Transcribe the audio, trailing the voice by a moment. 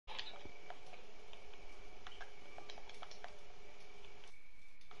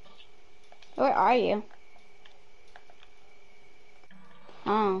where are you?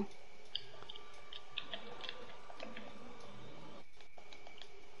 Oh.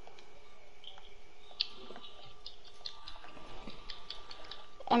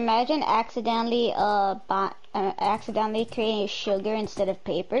 Imagine accidentally creating sugar instead of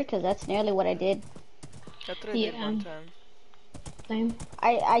paper, because that's nearly what I did. That's what I did one time. Same.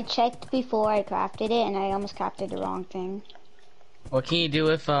 I checked before I crafted it, and I almost crafted the wrong thing. What can you do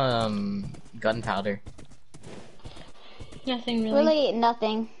with gunpowder? Nothing really. Really,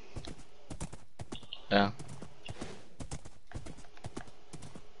 nothing. Yeah.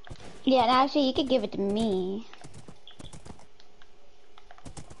 Yeah, and actually, you could give it to me.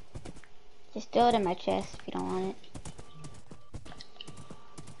 Just throw it in my chest if you don't want it.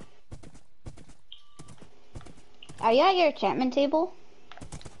 Are you at your enchantment table?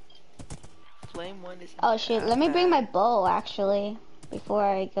 Flame one is. Oh shit, let me bring my bow actually, before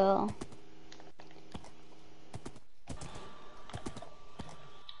I go.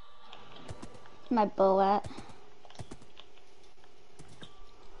 My bow at?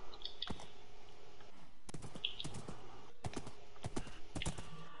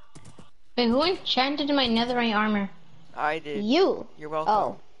 Wait, who enchanted my netherite armor? I did. You! You're welcome.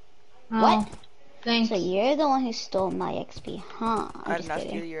 Oh. Oh, What? thanks. So you're the one who stole my XP, huh? I I'm did just not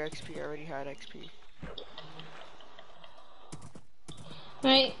kidding. steal your XP. I already had XP.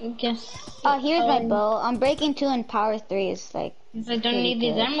 Right, guess. Oh, here's my bow. I'm breaking 2 and power 3 is like I don't pretty need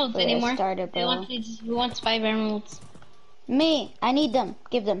these good emeralds for a anymore. starter bow. Who wants 5 emeralds? Me! I need them.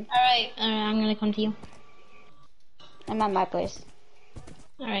 Give them. Alright, I'm gonna come to you. I'm at my place.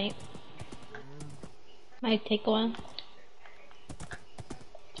 Alright. Might take a while.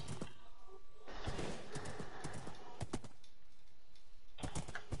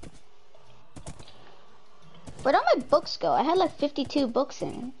 Where'd all my books go? I had like 52 books in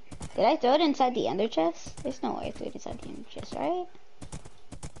it. Did I throw it inside the ender chest? There's no way I threw it inside the ender chest, right?